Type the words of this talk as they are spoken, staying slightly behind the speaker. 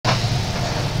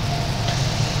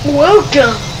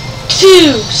Welcome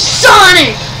to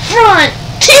Sonic Frontiers!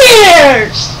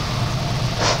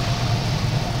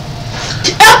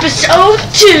 Episode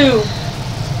 2!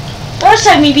 Last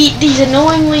time we beat these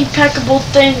annoyingly impeccable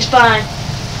things by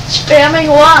spamming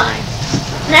Y.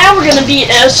 Now we're gonna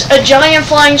beat a giant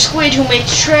flying squid who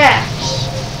makes tracks.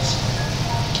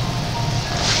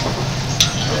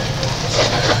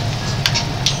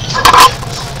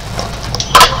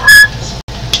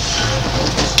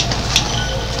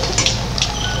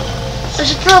 I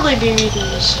should probably be reading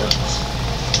this stuff.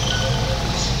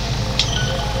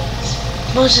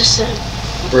 What's this say?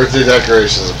 Birthday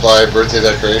decorations. Apply birthday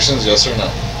decorations, yes or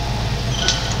no?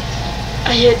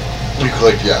 I hit... You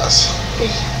click yes.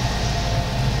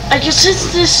 I guess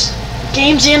it's this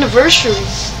game's anniversary.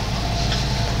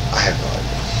 I have no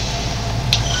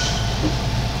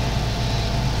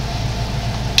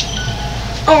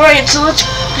idea. Alright, so let's...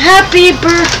 Happy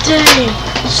birthday,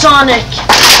 Sonic!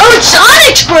 Oh, it's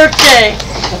Sonic's birthday!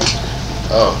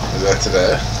 Oh, is that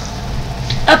today?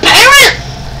 Apparent!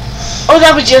 Oh,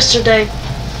 that was yesterday.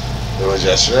 It was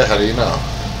yesterday? How do you know?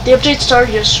 The update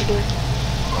started yesterday.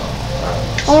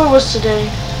 Or it was today.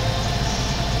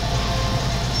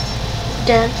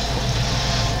 Dan?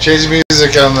 Change the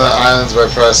music on the islands by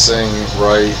pressing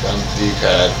right on the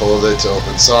D-pad. Hold it to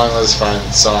open song list, find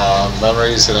song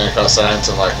memories, hitting across the island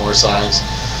to unlock more songs.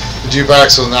 The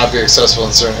jukebox will not be accessible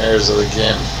in certain areas of the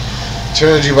game.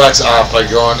 Turn the jukebox off by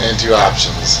going into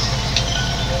options.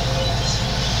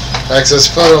 Access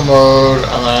photo mode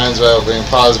on the islands by opening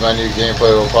pause menu.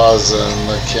 Gameplay will pause and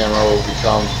the camera will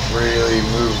become freely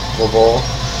movable.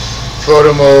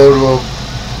 Photo mode will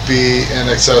be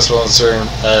inaccessible in certain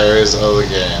areas of the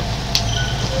game.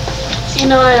 You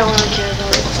know, I don't really care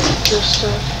about this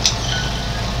stuff.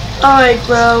 Alright,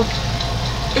 bro.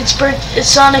 It's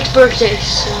Sonic's birthday,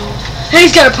 so... Hey,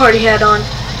 he's got a party hat on.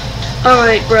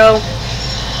 Alright, bro.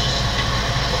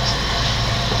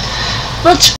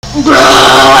 Let's... Bro,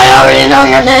 I already know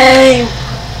your name!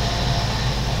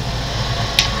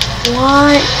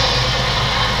 What?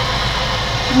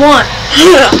 One.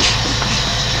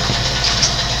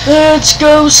 Let's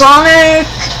go, Sonic!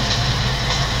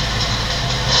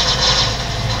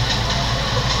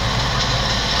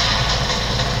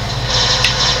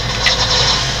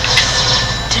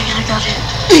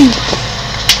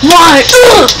 Why?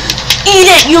 Eat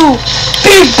it, you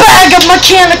big bag of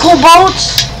mechanical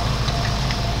bolts!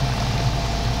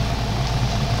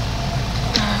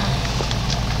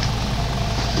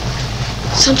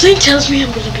 Something tells me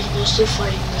I'm gonna be mostly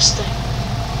fighting this thing.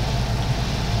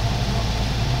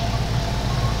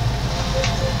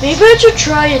 Maybe I should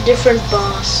try a different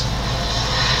boss.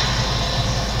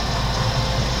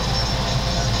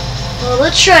 Well,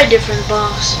 let's try a different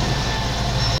boss.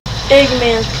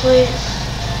 Eggman, please.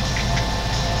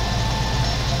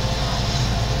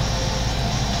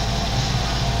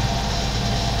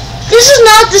 This is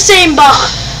not the same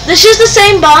boss. This is the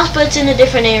same boss, but it's in a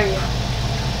different area.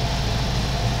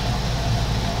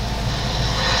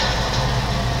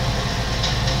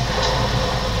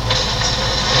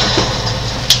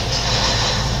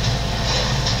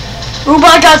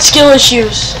 Robot got skill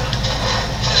issues.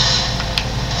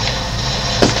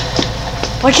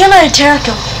 Why can't I attack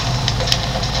him?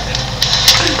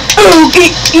 Oh,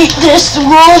 eat this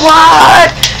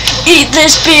robot! Eat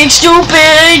this big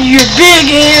stupid! You're big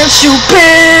and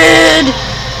stupid!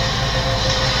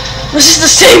 This is the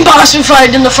same boss we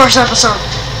fought in the first episode.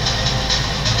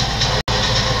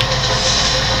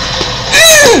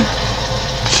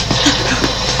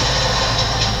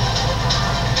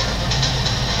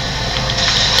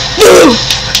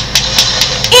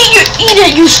 Eat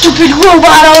it, you stupid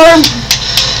robot arm!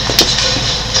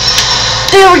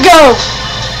 There we go!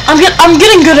 I'm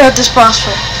getting good at this boss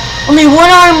fight. Only one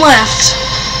arm left.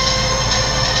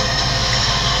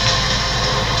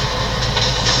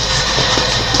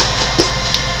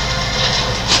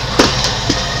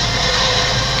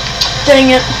 Dang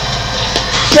it.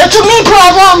 That's a me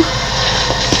problem!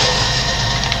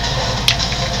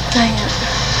 Dang it.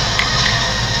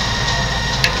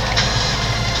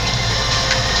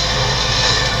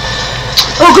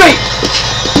 Oh great!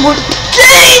 More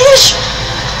things!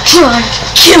 Trying to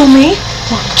kill me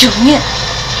while I'm killing it.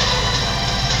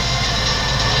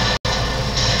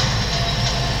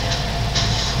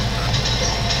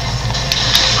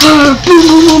 Boom,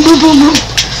 boom, boom, boom, boom, boom.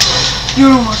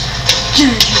 You're almost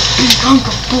dead, you big hunk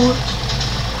of bullets.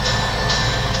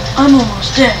 I'm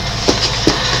almost dead.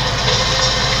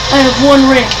 I have one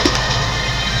ring.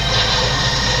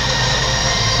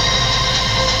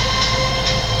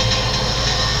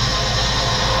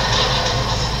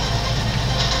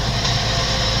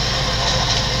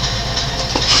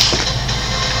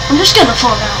 I'm just gonna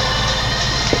fall down.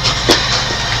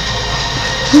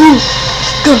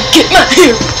 Gonna get my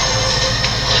hair.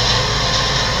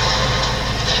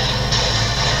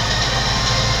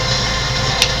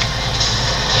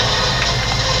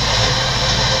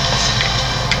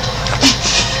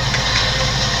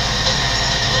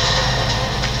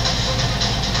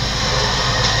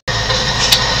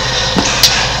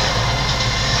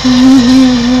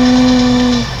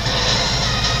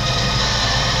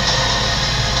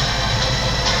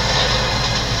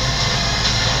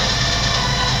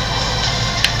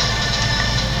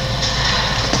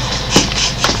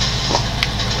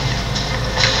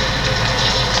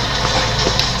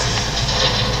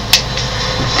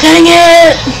 Dang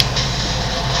it!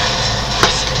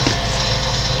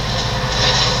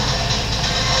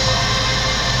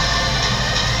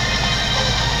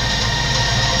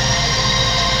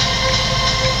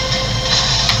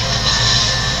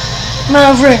 I'm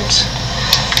out of rings.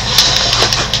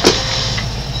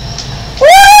 What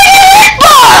did I get hit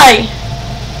by?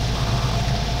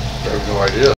 I have no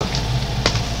idea.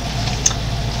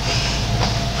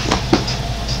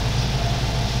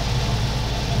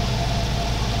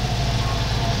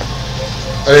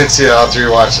 I didn't see it. I'll have to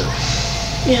rewatch it.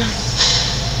 Yeah.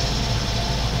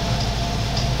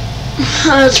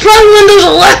 It's probably one of those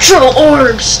electro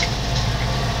orbs.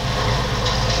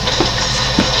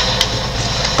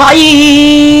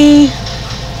 Bye.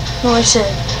 No, I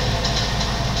said.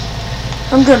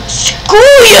 I'm gonna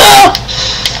screw ya.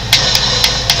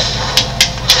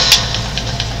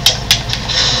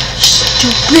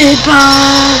 Stupid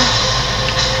bye.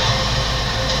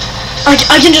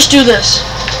 I can just do this.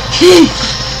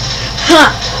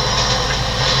 Huh.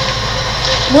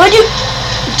 Why'd you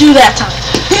do that time?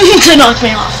 To knock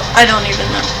me off. I don't even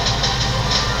know.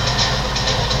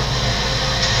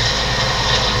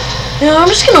 You know, I'm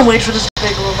just gonna wait for this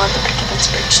big robot to pick up its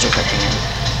big stupid hand.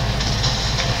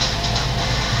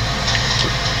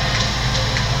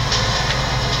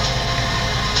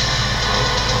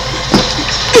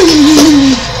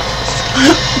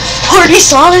 Party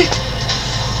Sonic!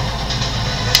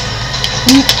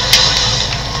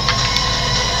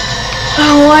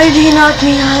 Oh, why did he knock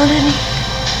me out?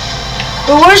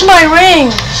 But where's my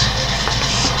rings?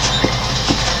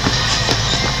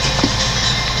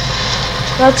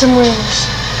 Got some rings.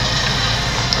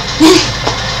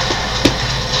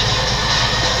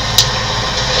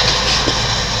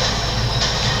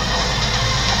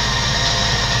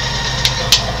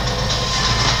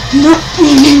 Nope,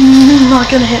 not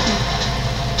gonna hit me.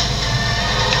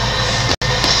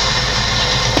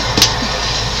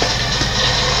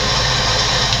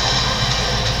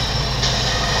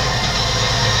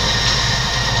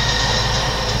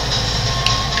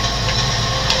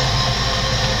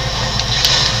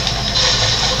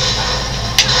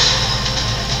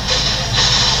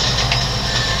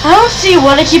 I don't see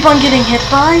what I keep on getting hit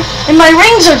by, and my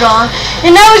rings are gone,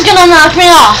 and now he's gonna knock me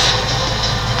off.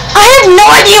 I have no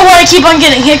idea what I keep on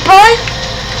getting hit by.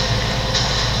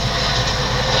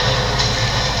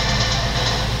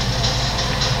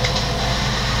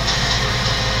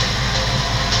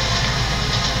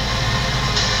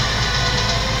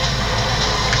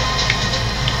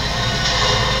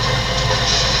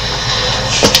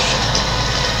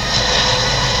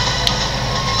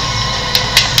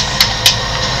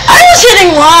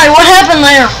 Hitting why? What happened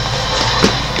there?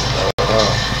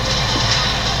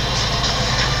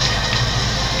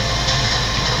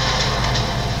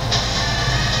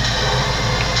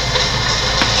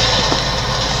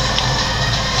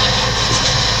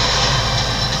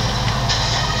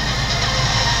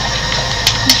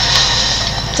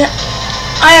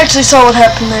 I actually saw what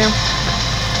happened there.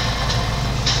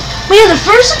 But yeah, the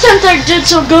first attempt I did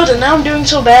so good, and now I'm doing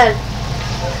so bad.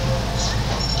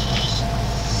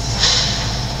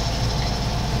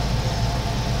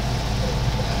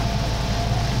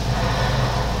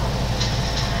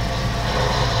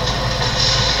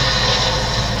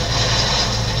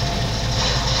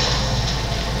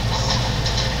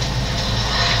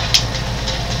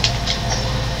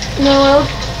 No.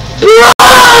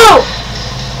 Bro!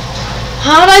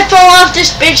 How did I fall off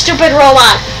this big stupid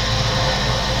robot?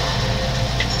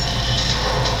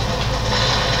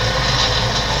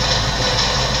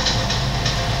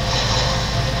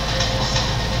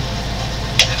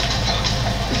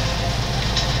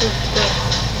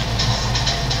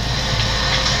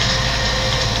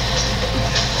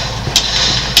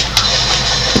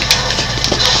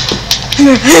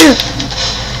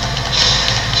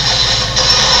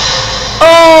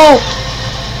 Oh!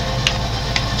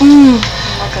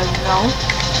 Like a no.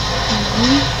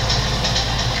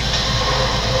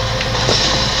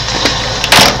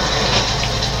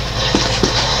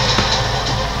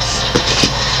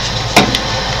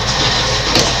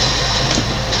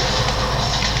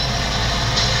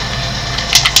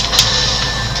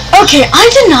 Okay, I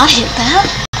did not hit that.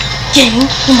 Gang,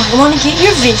 you might want to get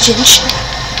your vintage.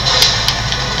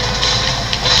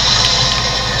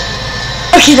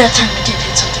 Okay, that time I did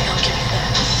hit something, I'll give you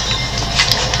that.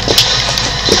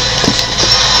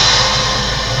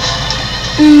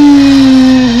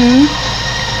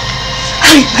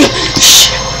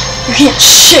 You can't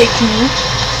shake me,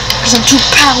 because I'm too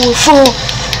powerful.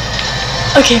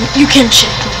 Okay, you can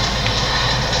shake me.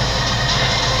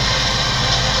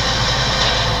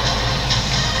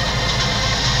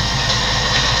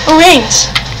 Rings!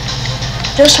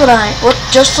 Just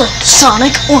the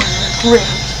Sonic ornament ring.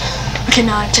 Okay,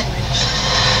 now I have 10 rings.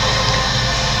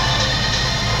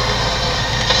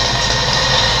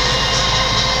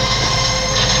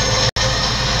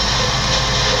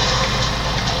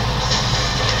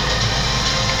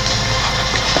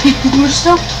 More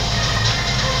stuff?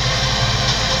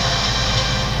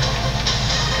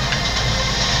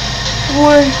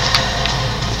 Boy.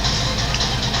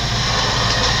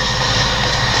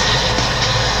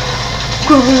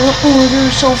 Growing up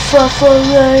order so far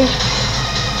away.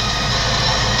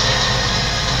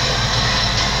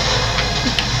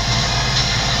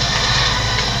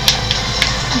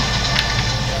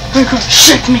 You're gonna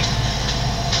shake me.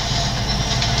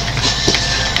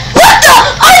 What the?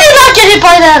 I did not get hit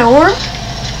by that orb.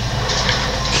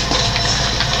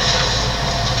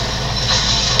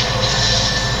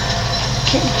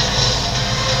 Okay.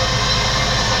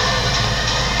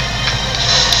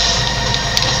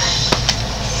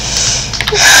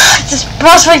 This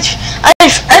boss fight,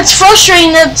 it's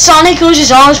frustrating that Sonic loses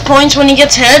all his points when he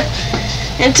gets hit.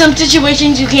 In some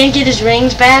situations you can't get his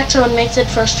rings back, so it makes it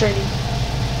frustrating.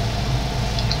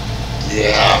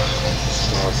 Yeah.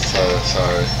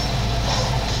 Sorry.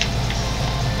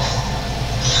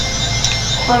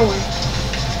 I win.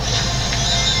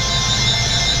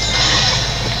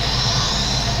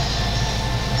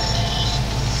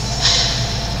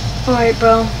 Alright,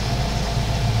 bro.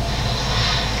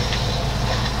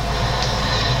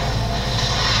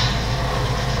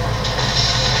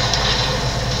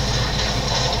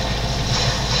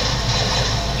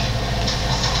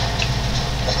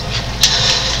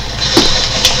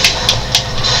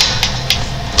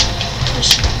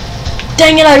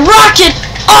 Dang it, I rocket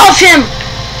off him!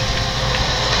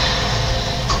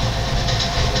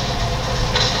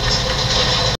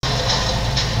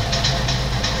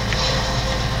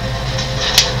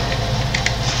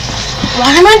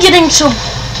 Why am I getting so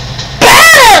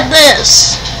bad at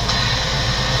this?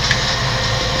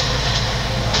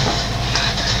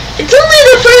 It's only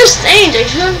the first stage, I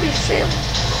shouldn't be failing.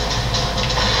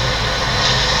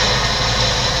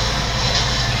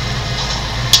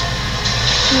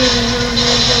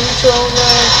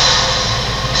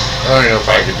 I don't know if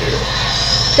I can do it.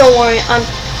 Don't worry,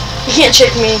 you can't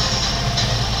shake me.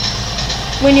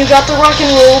 When you got the rock and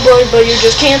roll, but you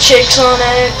just can't shake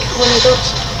Sonic when it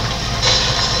goes.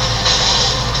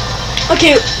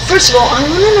 Okay, first of all, I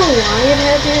wanna know why it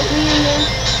had to hit me in there.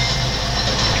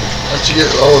 Once you get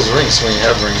all those rings, when you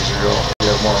have rings, you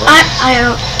have more rings. I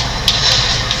don't.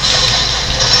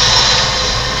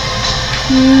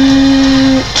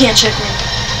 Can't shake me.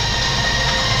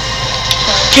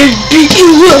 Can beat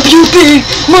you up, you big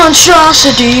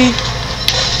monstrosity!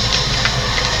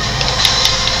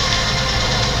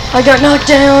 I got knocked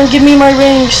down, give me my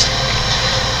rings.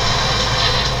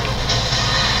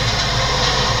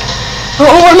 I don't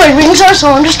know where my rings are,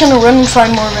 so I'm just gonna run and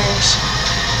find more rings.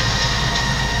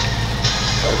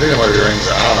 I think it might be rings,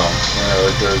 I don't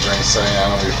know. Like those rings saying I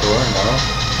don't know before,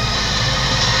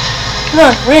 no?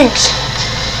 No, rings.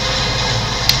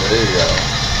 There you go.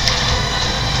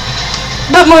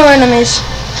 But more enemies.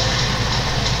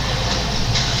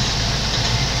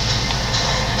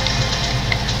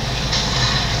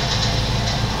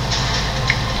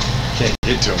 Can't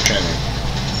get to him, can you?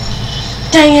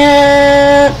 Dang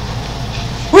it!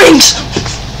 Rings!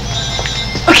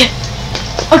 Okay.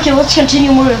 Okay, let's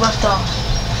continue where we left off.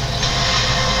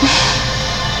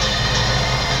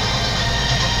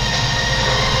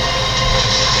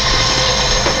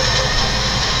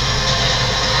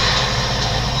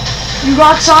 You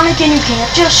got Sonic and you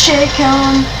can't just shake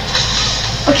him.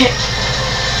 Okay.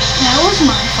 That was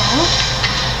my fault.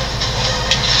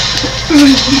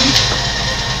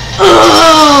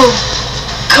 Oh!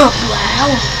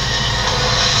 Kablow!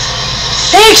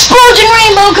 Hey, exploding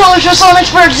rainbow colors for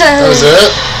Sonic's birthday! That was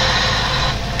it?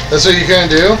 That's what you couldn't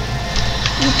do?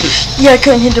 Yeah, I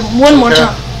couldn't hit him one more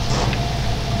time.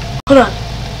 Hold on.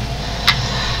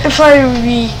 If I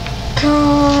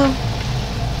recall...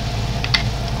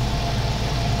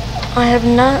 I have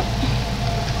not...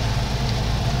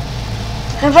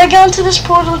 Have I gone to this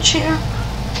portal chair? I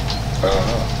don't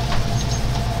know.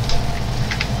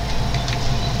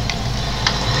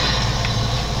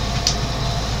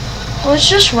 Let's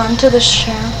just run to this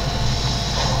chair.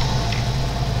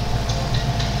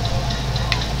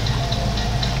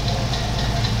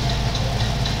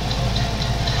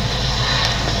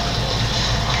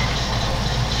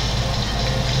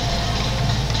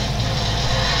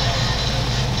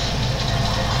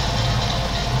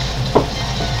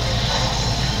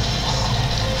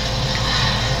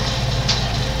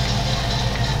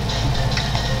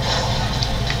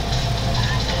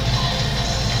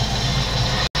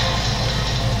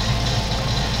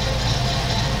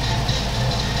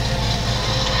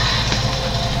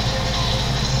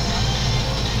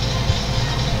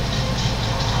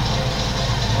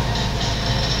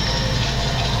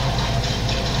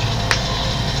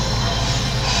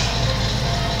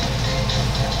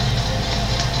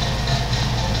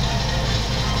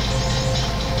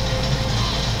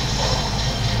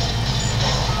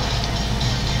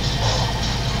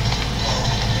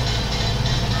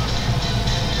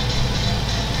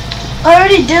 I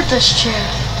already did this chair.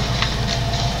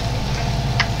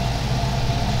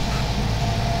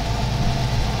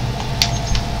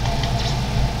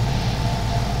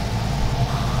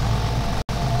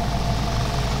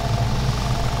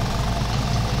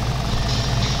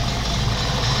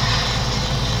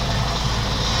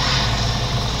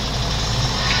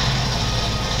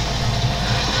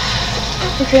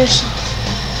 Okay, so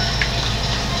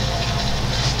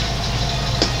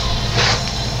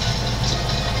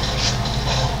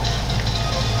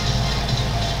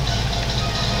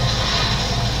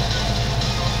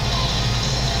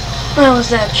what was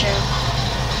that, Joe?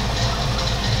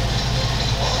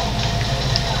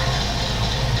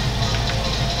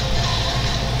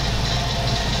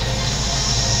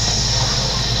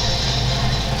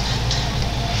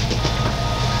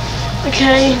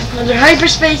 Okay, another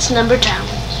hyperspace, number towns.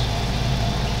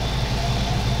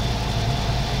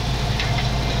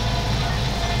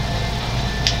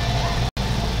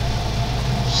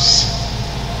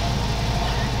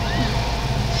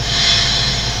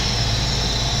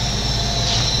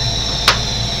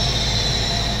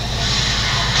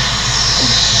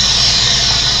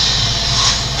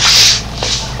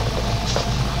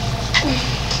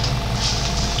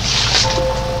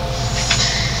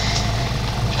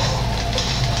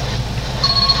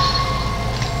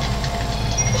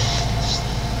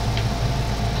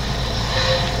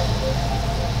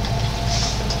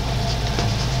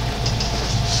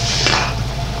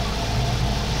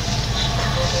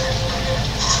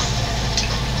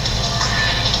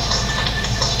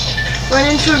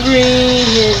 Running for Green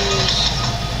Hills.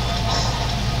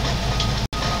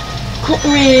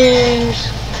 Cool rings.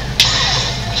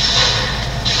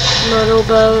 Muddle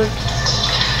boat.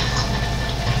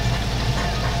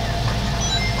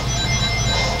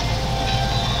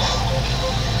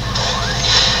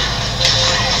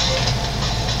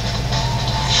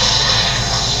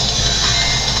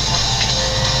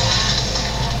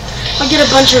 I'll get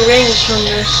a bunch of rings from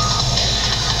this.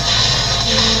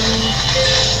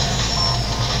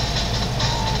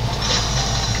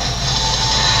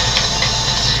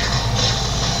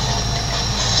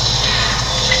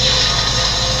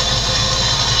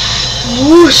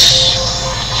 Whoosh!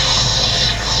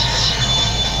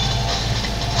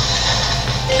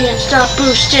 Can't stop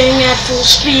boosting at full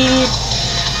speed.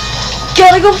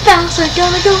 Gotta go faster,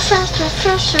 gotta go faster,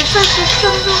 faster, faster,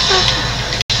 gotta go faster.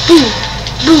 Boom,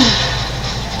 boom.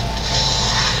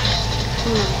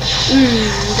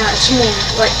 That's more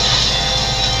like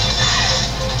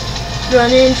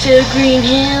running for Green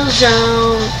Hill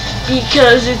Zone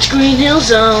because it's Green Hill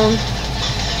Zone.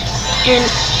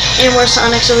 And we're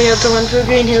Sonic, so we have to run through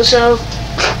Green Hill Zone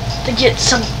to get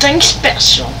something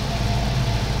special.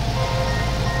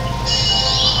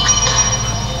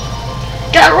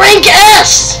 Got rank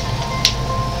S!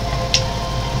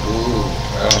 Ooh,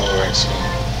 I don't know what rank's mean.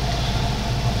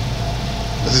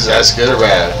 This is S good or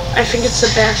bad? I think it's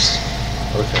the best.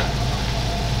 Okay.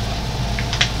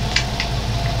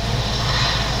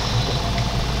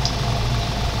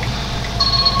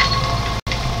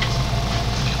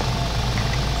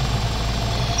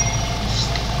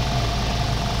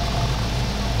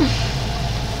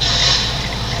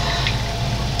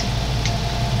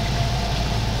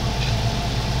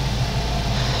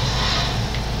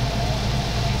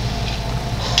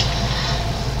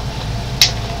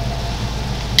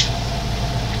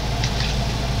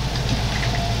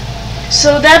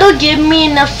 So that'll give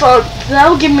me enough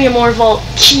that'll give me more vault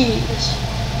keys.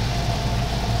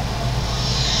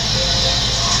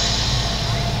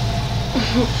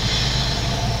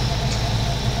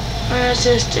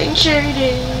 Resisting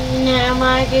shading, now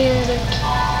I get it.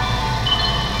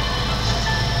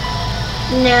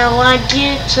 Now I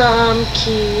get some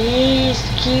keys.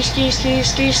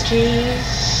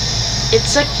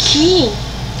 It's a key.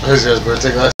 Who's got his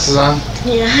birthday glasses on?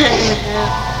 Yeah.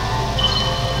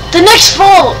 The next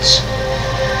Vault!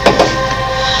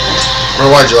 Or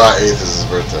why July 8th is his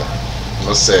birthday?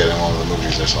 Let's say it in one of the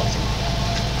movies or something.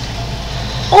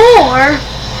 Or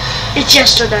it's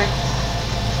yesterday.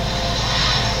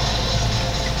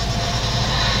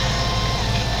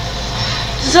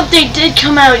 This update did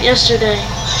come out yesterday.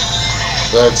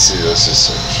 Let's see, let's just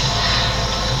search.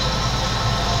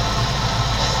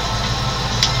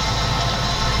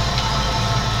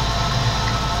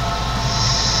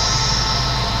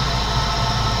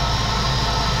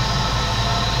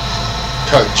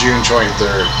 June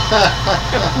 23rd.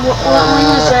 When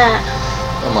was that?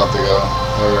 A month ago.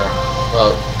 Or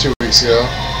about 2 weeks ago.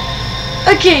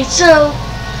 Okay, so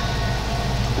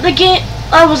the game,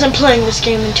 I wasn't playing this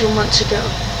game until months ago.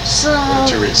 So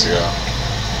 2 weeks ago.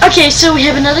 okay, so we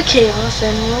have another Chaos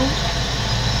Emerald.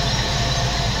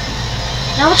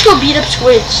 Now let's go beat up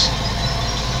squids.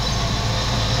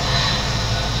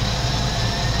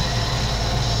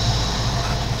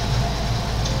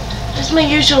 That's my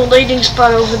usual landing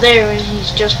spot over there, and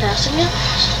he's just passing it.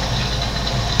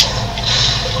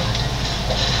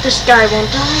 This guy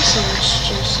won't die, so let's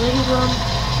just leave him.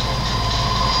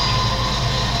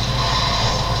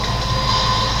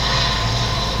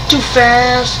 Too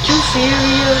fast, too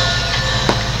furious.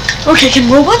 Okay,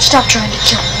 can robots stop trying to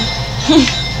kill me?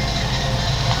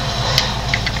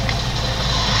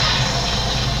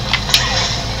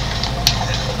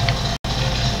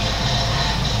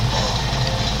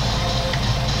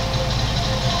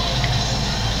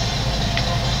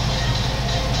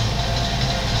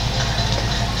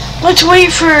 Let's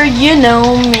wait for, you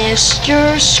know,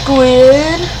 Mr.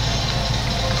 Squid.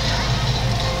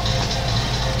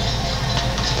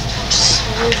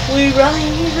 Swiftly ride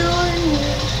on you.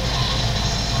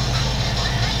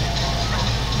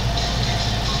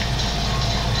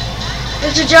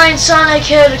 There's a giant Sonic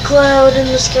head cloud in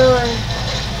the sky.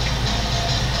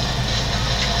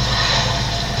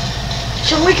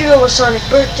 So a week ago was Sonic's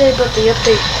birthday, but the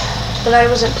update, but I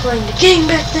wasn't playing the game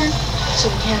back then, so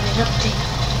we have an update.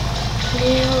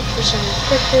 Now for Sonic's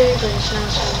birthday, but it's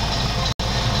not Sonic's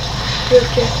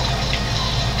birthday.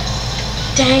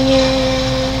 Dang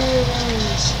it!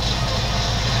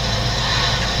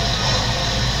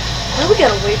 Now we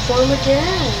gotta wait for him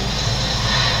again.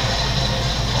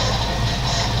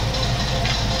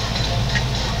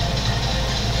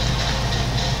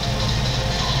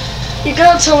 You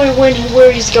gotta tell me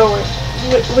where he's going,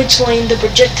 which lane the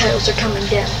projectiles are coming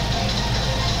down.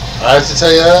 I have to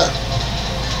tell you that?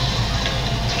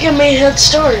 Give me a head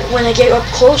start when I get up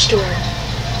close to her.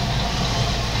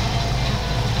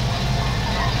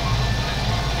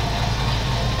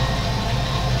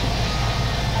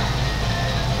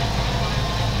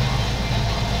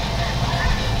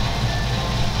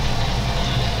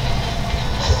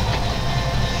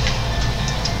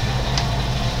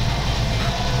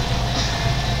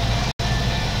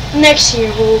 Next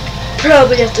year we'll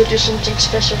probably have to do something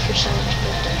special for Sonic's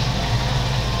birthday.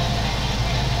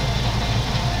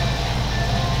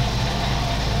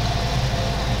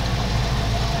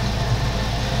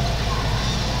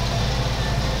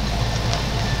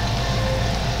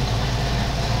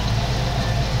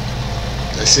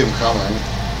 I see him coming.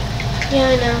 Yeah,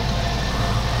 I know.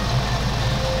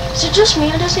 Is it just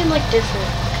me or does he look different?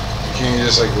 Can you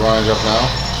just like run and jump now?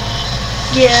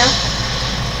 Yeah.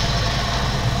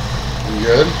 You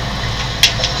good?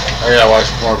 I gotta watch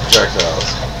more projectiles.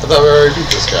 I thought we already beat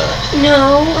this guy.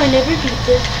 No, I never beat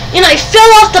this. And I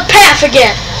fell off the path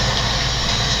again!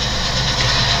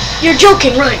 You're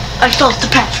joking, right? I fell off the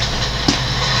path.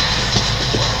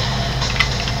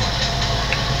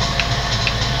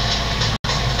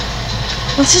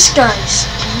 What's this guy's?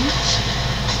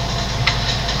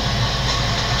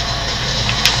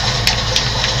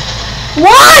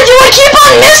 Why do I keep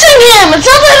on missing him? It's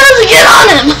not that hard to get on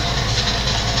him.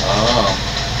 Oh.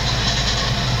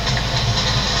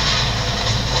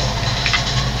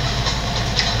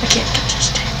 I can't get this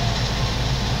thing.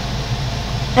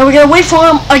 Now we gotta wait for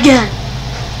him again.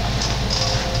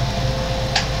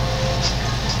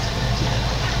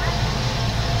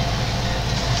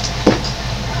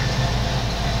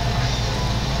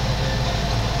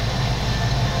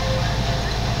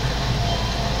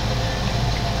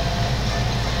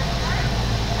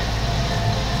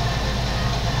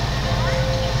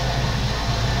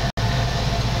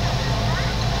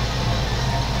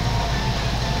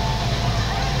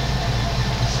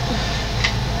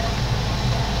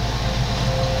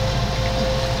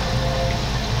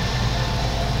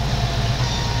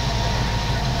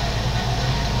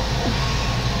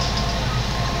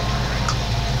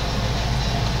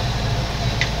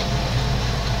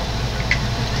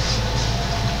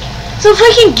 So if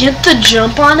I can get the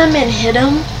jump on him and hit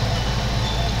him,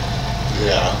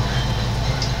 Yeah.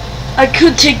 I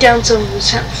could take down some of his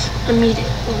health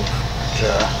immediately.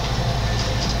 Okay.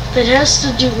 It has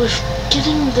to do with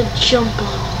getting the jump on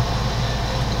him.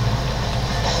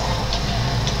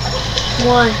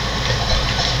 Why?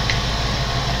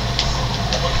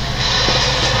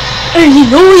 And you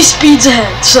know he speeds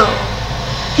ahead, so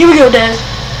here we go, Dad.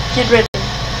 Get ready.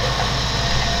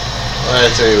 I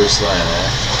tell you which line, eh?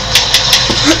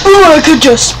 Or I could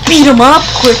just speed him up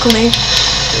quickly.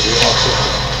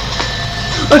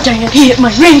 Oh dang it, he hit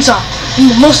my rings off, and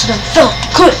most of them fell off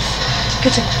the cliff.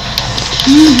 Good thing.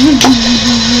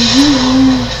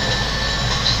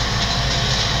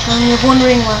 I have one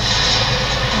ring left.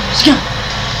 Oh, he's gone.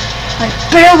 I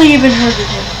barely even hurted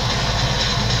him.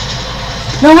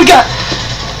 Now we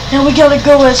gotta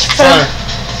go as fast.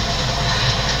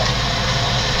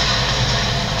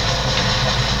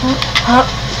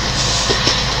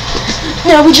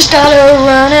 Now we just gotta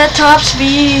run at top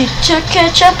speed to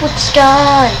catch up with the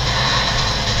sky.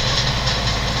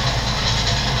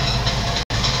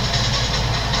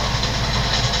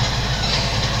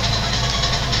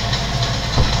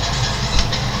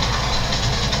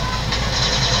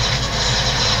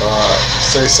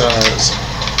 Say Center.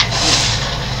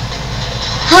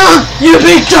 Huh? You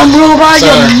big dumb robot,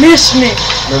 Center. you missed me.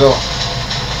 Middle.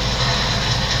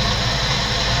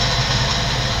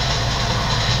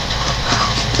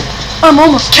 I'm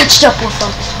almost catched up with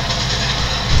them.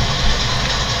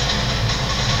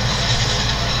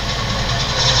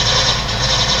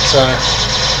 Center.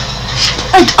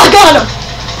 I got him!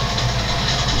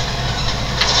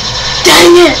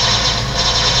 Dang it!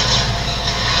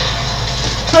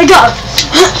 I got him!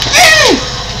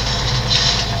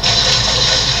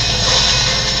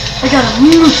 I got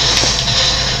him!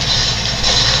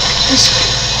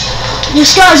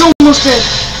 This guy's almost dead.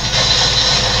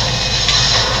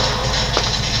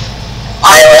 I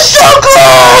was so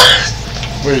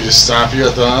close! Wait, you just stop you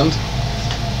at the end?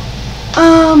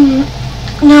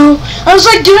 No. I was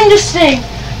like doing this thing.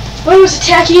 When I was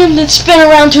attacking him, then spin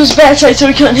around to his backside so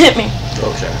he couldn't hit me.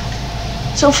 Okay.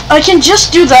 So if I can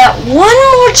just do that one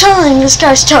more time, this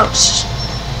guy's toast.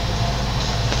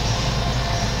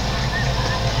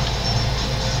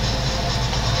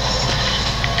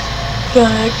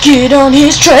 Gotta get on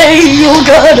his trail,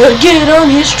 gotta get on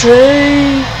his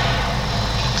trail.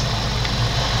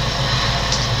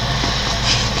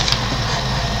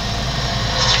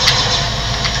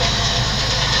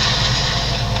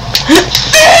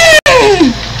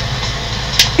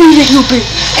 Eat it, you pig.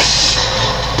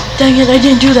 Dang it, I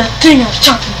didn't do that thing I was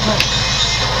talking about.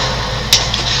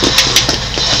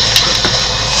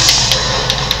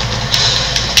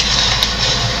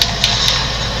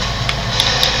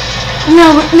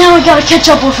 Now I gotta catch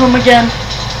up with him again.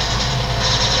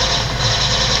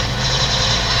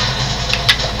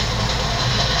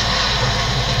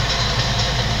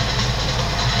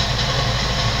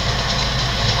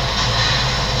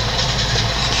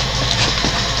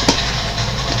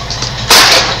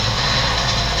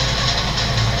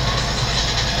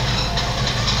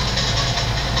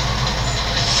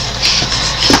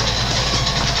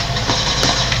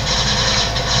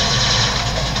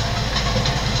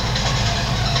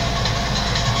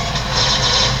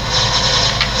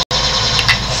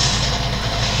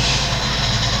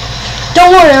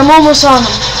 Don't worry, I'm almost on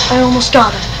him. I almost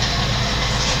got him.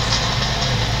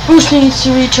 Boost needs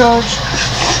to recharge.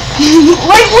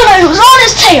 Right when I was on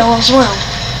his tail as well.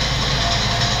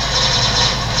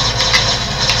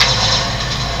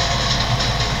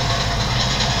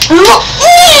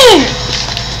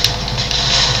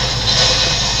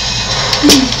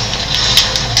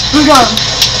 We got him.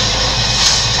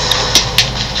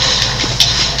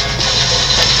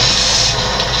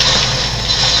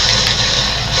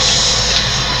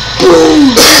 Boom!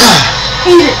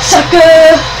 Eat it,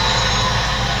 sucker!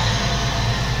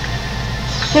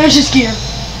 There's his gear.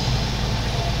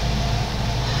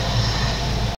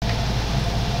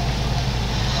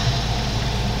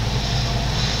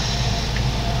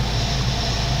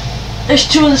 There's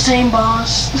two of the same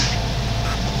boss.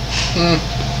 You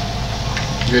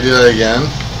gonna do that again?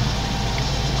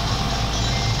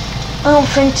 I don't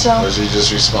think so. Or does he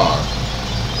just respawn?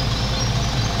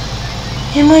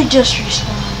 He might just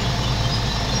respawn.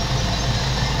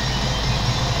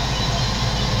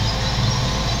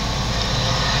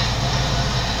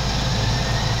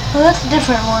 Well, that's a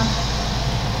different one.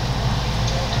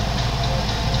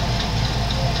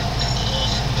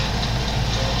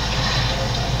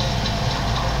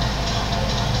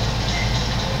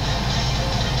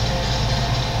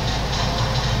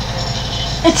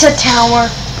 It's a tower.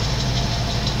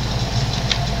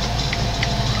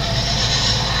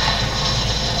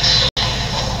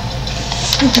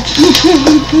 Not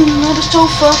a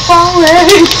sofa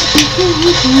falling.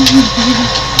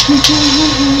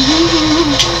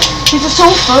 It's a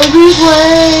sofa whose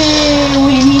way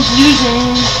we need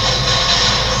using.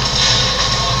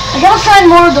 I gotta find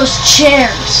more of those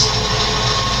chairs.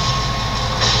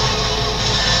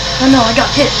 Oh no, I got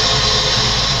hit.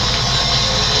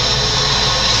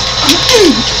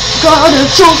 Got a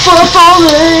sofa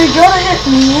falling. Gotta hit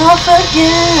me off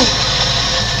again.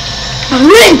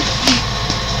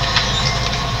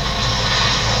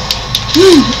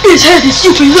 His head is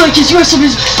stupid like his rest of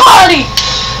his body!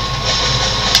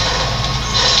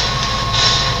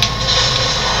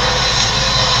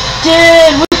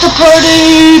 Dead with the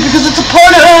party because it's a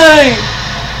party!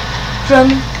 From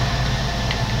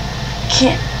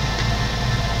can't.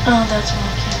 Oh, that's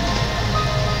one can't.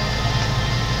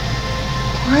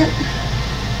 What?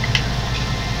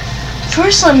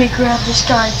 First, let me grab this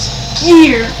guy's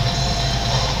gear.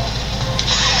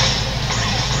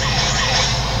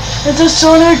 It's a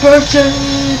Sonic birthday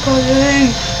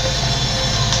party!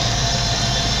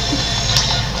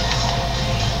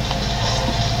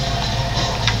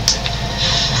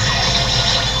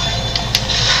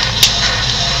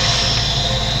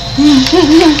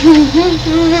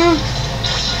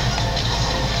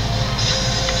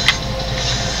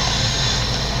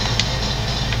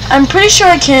 I'm pretty sure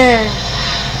I can.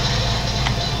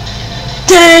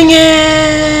 Dang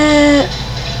it!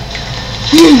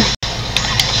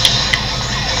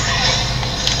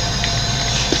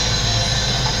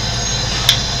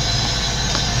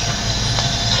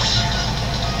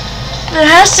 There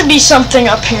has to be something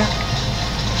up here.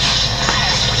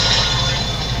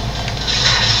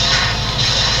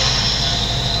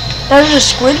 There's a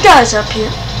squid guys up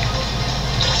here.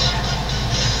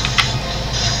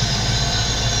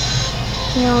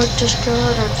 You know, it just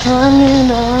gotta turn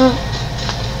it up.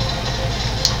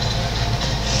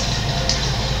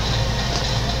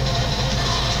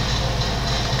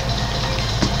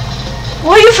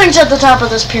 What do you think's at the top of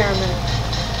this pyramid?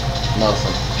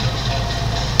 Nothing.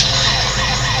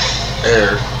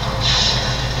 Air.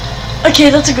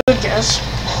 Okay, that's a good guess.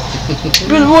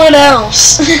 But what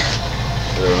else? I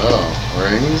don't know.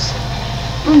 Rings?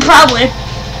 Probably.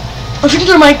 I think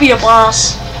there might be a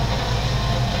boss.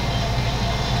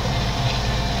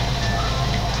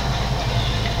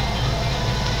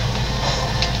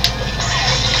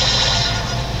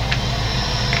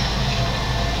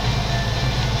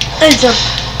 It's a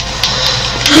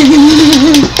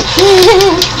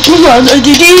la da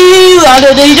dee dee, la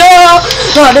da dee da,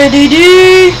 la da dee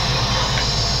dee,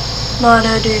 la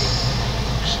da dee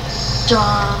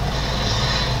da.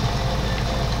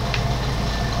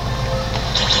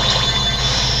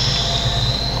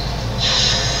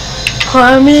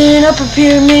 Climbing up a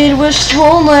pyramid with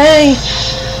swollen.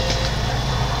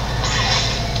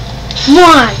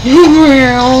 Why?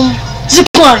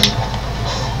 Zipline.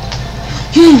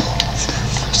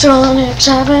 Sonic's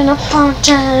having a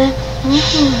party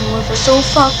with a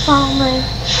sofa falling.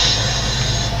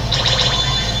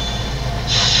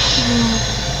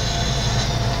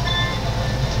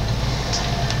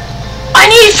 I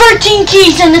need 13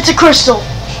 keys and it's a crystal.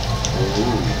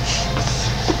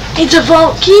 It's a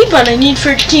vault key, but I need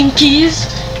 13 keys,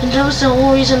 and that was the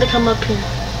only reason to come up here.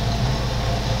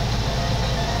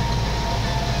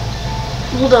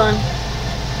 Hold on.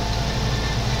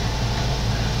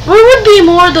 Where would be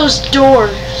more of those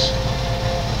doors?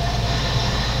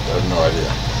 I have no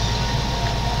idea.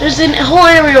 There's a whole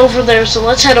area over there, so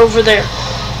let's head over there.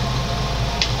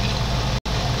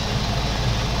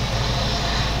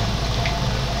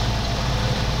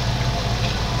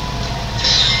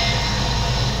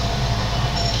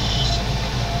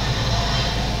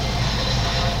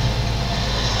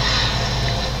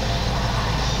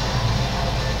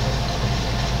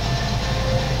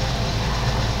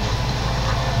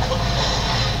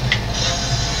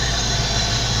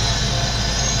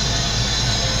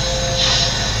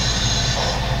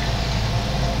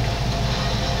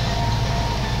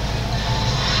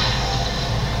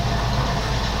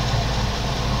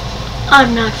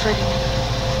 I'm not fighting it.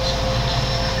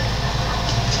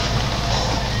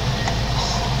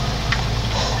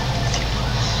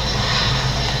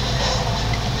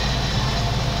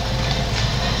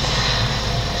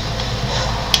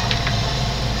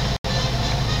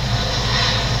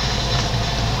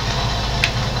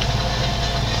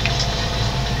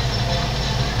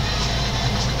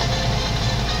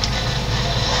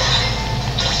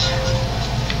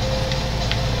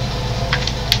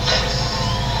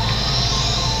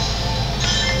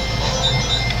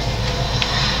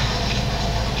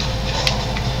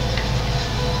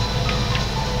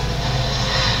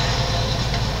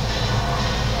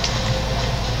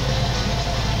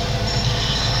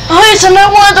 Please, I'm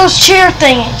not one of those chair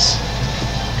thingies.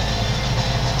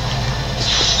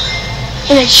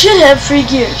 And I should have free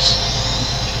gears.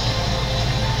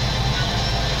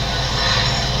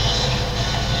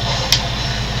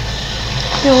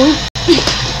 No.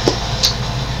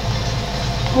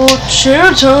 Oh,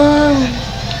 chair time.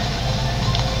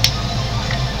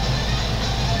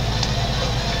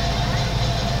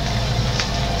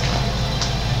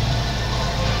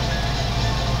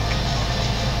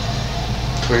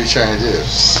 What are you trying to do?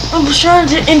 I'm trying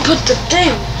to input the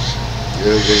thing. You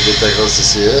really gonna get that close to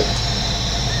see it?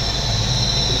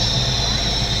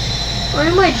 What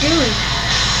am I doing?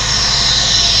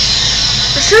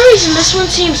 For some reason, this one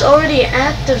seems already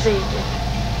activated.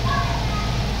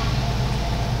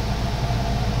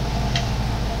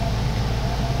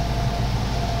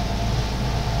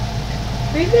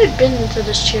 Maybe I've been into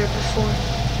this chair before.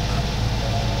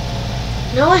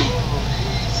 No,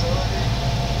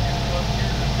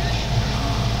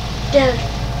 Dad,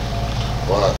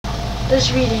 What?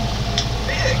 there's reading.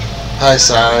 Big. Hi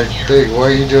Sonic. Big, what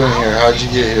are you doing here? How'd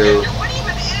you get here? What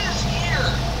even is here?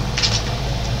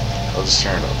 I'll just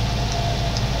turn it up.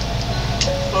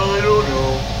 I don't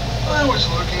know. I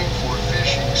was looking for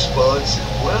fishing spots and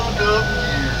wound up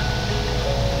here.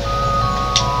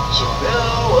 So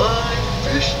now I'm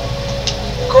fishing.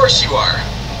 Of course you are.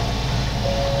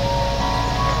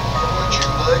 Would you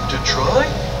like to try?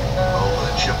 I'll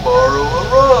let you borrow a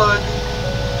rod.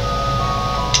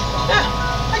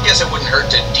 I guess it wouldn't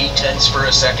hurt to detense for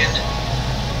a second.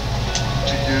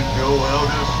 Do you know how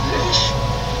to fish?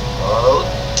 Well,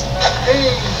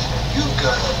 hey, you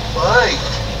got a bite,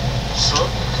 son.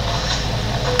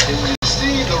 Can you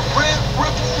see the red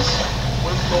ripples?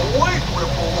 When the white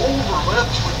ripple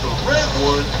overlaps with the red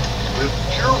one, lift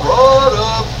your rod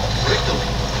up quickly.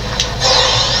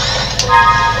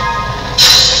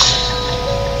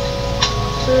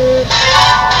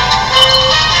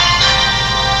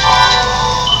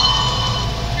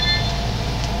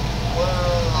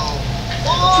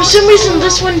 For some reason,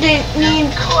 this one didn't need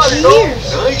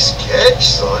gears. Nice catch,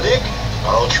 Sonic.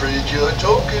 I'll trade you a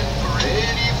token for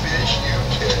any fish you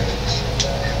catch.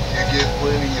 If you get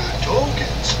plenty of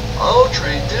tokens, I'll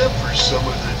trade them for some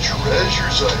of the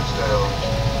treasures I found.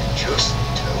 Just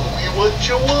tell me what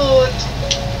you want.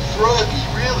 Froggy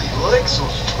really likes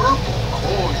those purple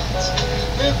coins.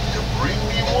 If you bring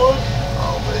me one,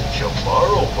 I'll let you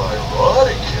borrow my rod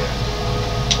again.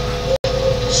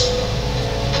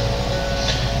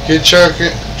 Get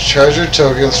treasure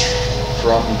tokens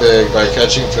from Big by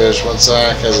catching fish. Once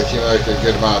Sonic has accumulated a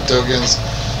good amount of tokens,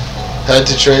 head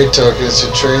to trade tokens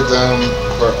to trade them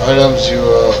for items you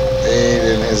will aid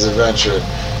in his adventure.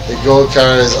 A gold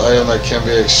card is an item that can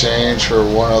be exchanged for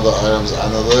one of the items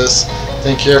on the list.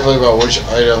 Think carefully about which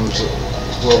items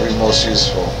will be most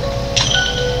useful.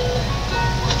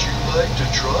 Would you like to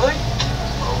try?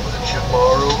 I'll let you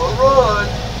borrow a rod.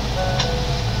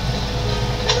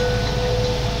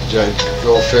 Yeah,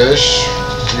 go fish,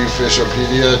 view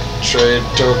Fishopedia, trade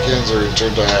tokens, or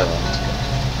return to island.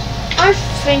 I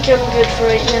think I'm good for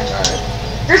right now. Alright.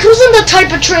 This wasn't the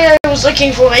type of trade I was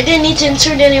looking for. I didn't need to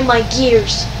insert any of my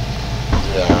gears.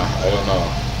 Yeah, I don't know.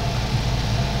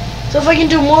 So if I can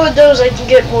do more of those, I can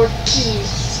get more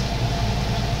keys.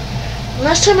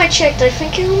 Last time I checked, I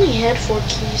think I only had 4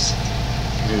 keys.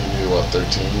 You need what,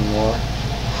 13 more? 13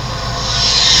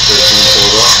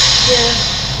 total? Yeah.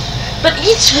 But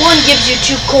each one gives you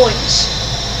 2 coins.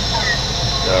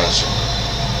 Gotcha.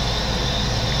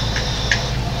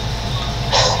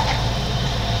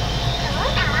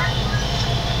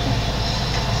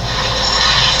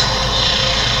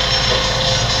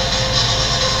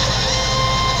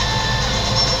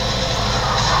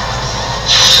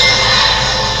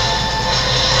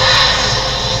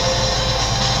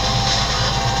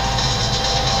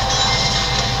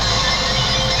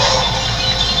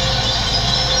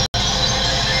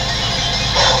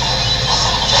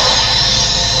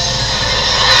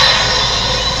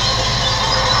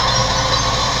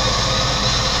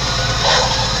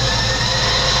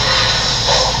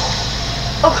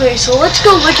 Okay, so let's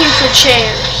go looking for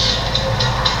chairs.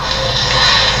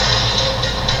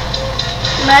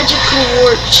 Magical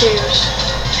warp chairs.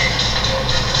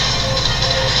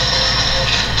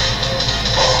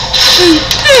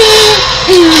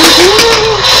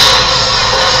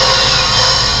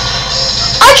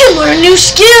 I can learn a new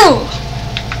skill!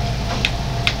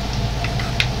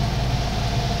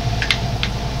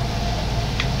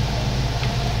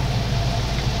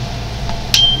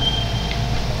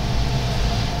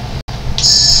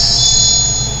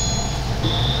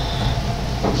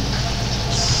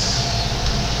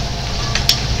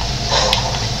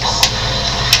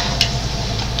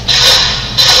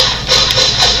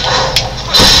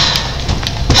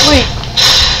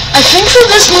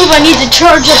 this move, I need to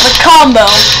charge up a combo.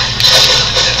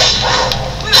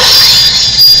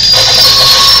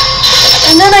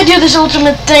 And then I do this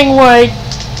ultimate thing where I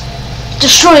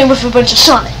destroy him with a bunch of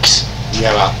Sonics. You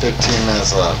got about 15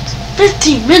 minutes left.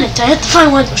 15 minutes? I have to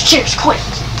find one of those chairs quick.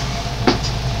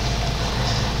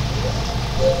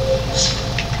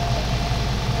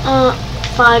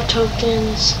 Five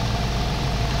tokens.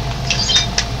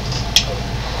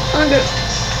 Okay.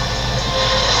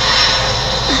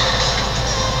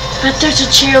 Bet there's a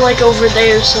chair like over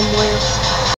there somewhere.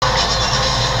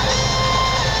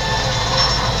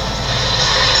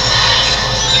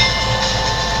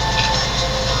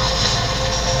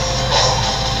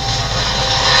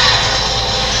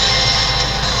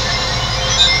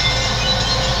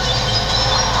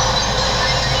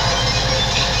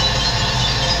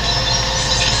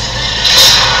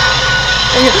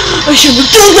 I should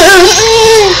have done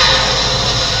that!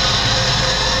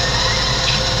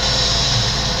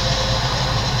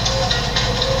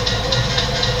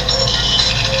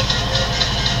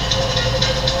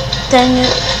 Dang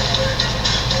it.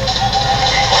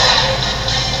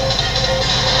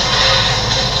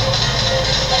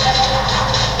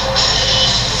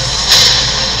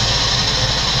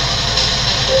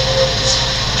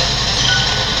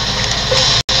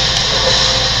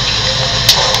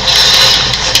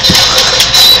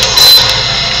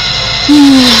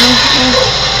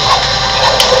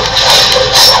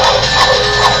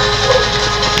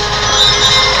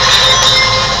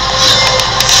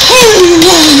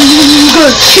 I'm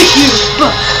gonna kick you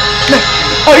butt.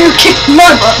 Oh, you kicked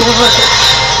my butt.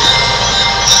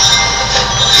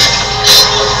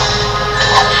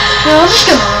 No, I'm just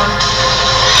gonna run.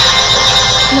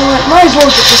 You know what? Might as well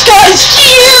get this guy's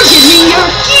gear. Give me your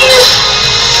gear.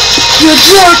 You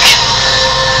jerk.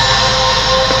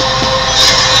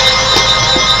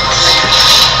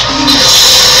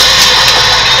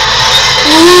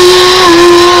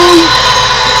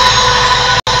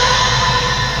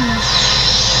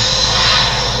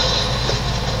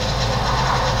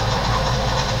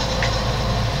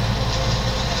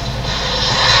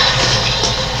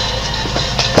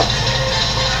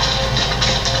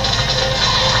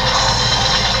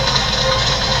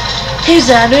 Is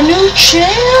that a new chair?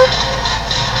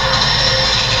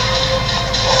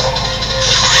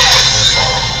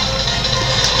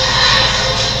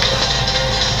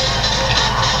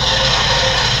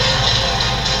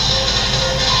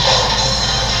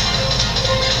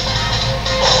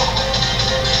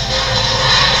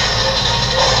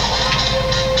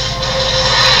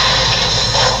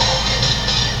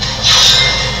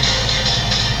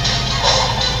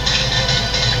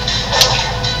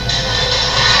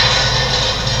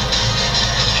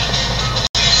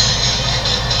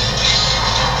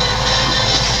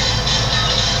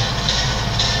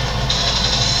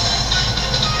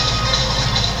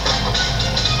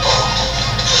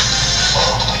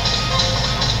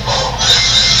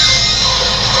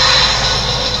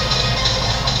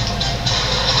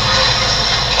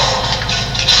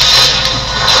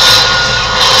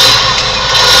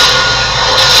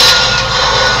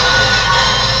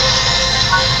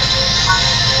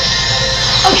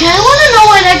 Okay, I want to know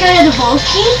why that guy had a vault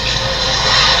key.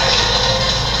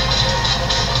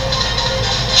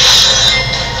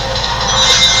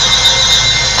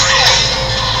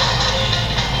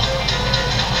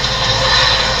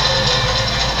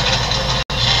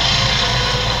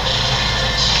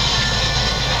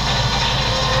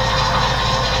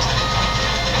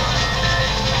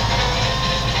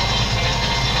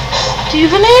 Do you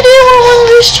have any idea where one of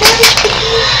these chairs could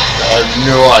be? I have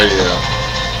no idea.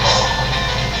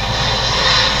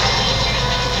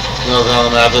 Nothing on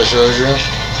the map that shows you?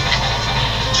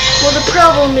 Well, the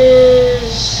problem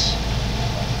is...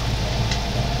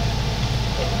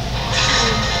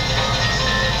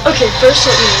 Okay, first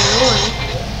let me know.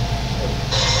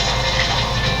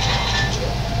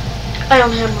 I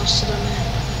don't have most of the map.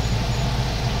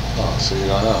 Oh, so you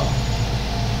don't know.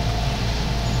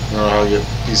 You know how to get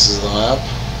pieces of the map?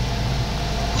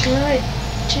 Yeah, I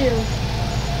do.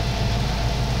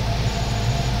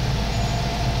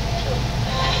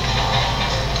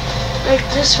 Like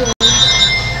this one.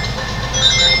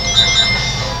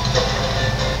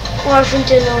 Well, I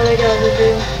think I know what I gotta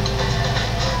do.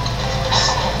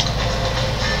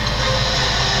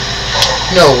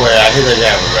 No way, I think they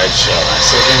have a red shell.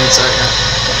 Give me a second.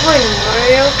 Playing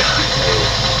Mario Kart.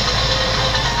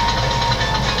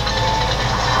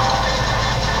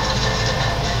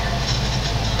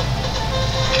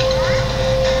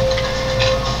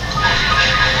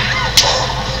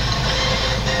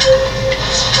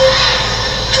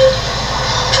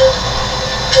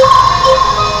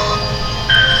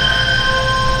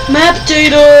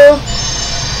 Data!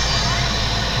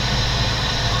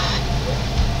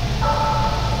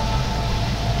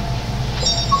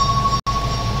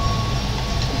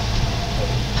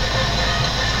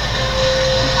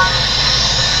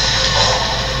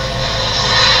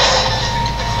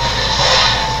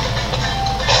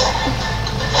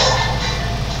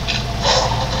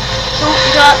 Oh,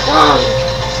 got wrong.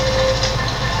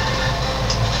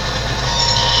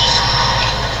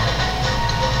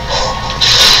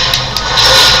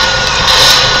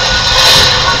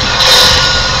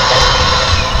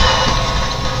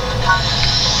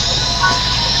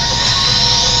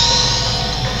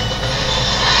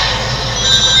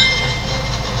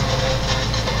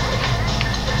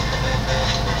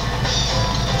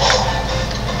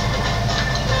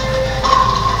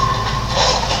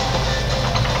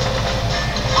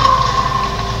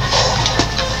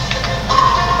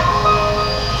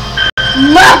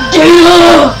 Map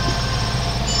data!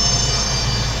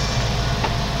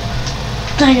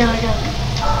 Dang it, I got it.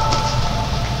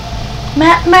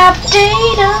 Map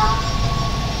data!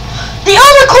 The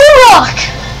other Korok!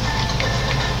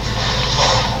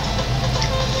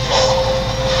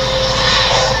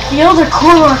 The other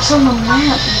Korok's on the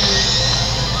map.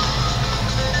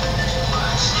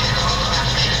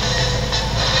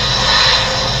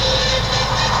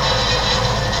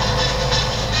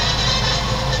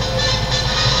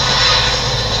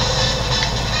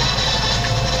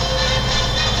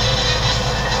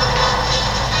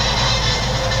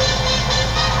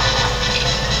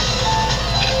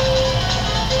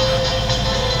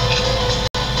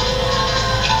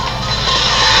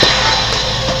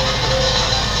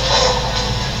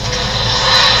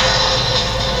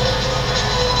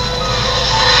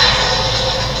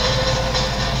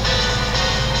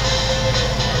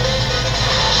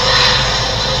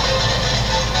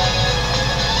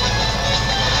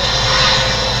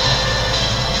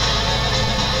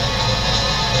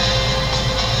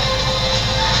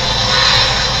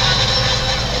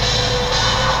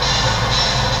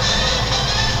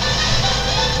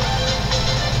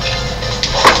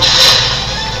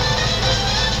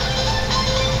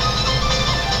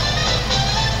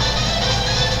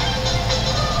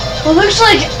 It looks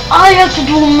like I have to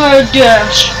do a mad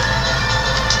dash.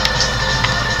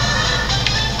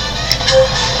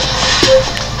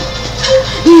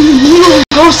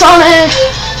 Go Sonic!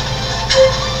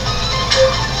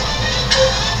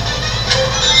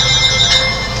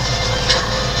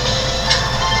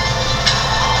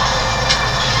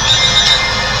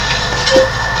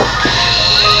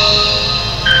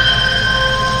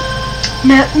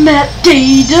 Map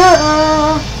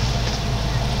data!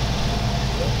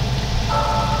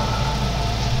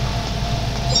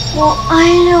 Well, I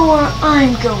know where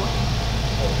I'm going.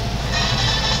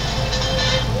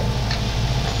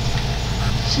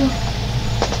 So,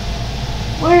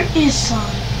 where is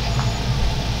Sonic?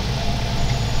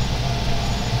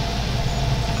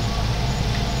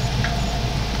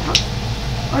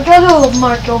 I got a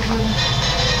mark over there.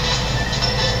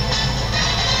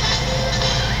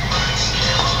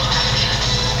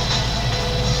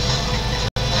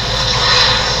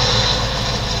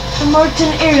 I marked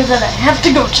an area that I have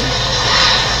to go to.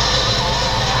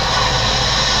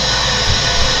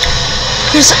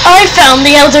 Because I found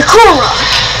the other Korok.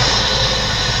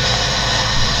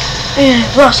 And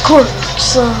I lost Korok,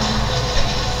 so...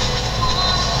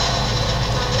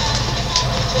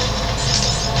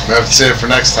 We have to save it for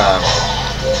next time.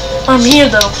 I'm here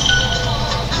though.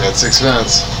 You got 6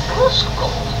 minutes.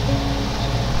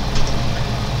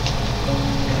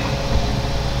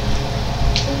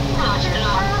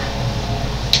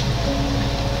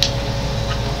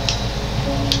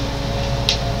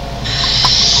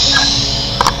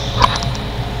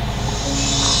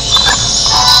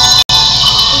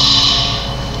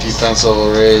 Defense level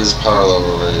raise, power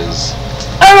level raise.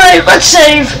 Alright, let's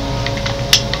save.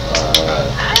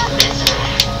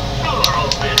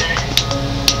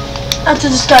 After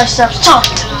this guy stops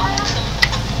talking.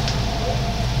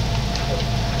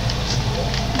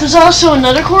 There's also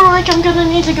another Korok I'm gonna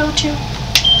need to go to.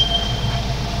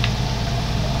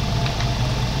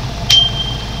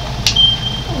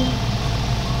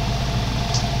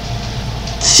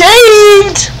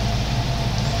 Saved!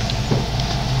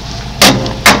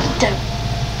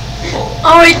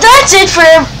 Alright, that's it for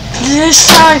this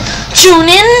time. Tune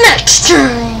in next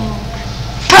time.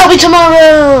 Probably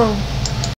tomorrow.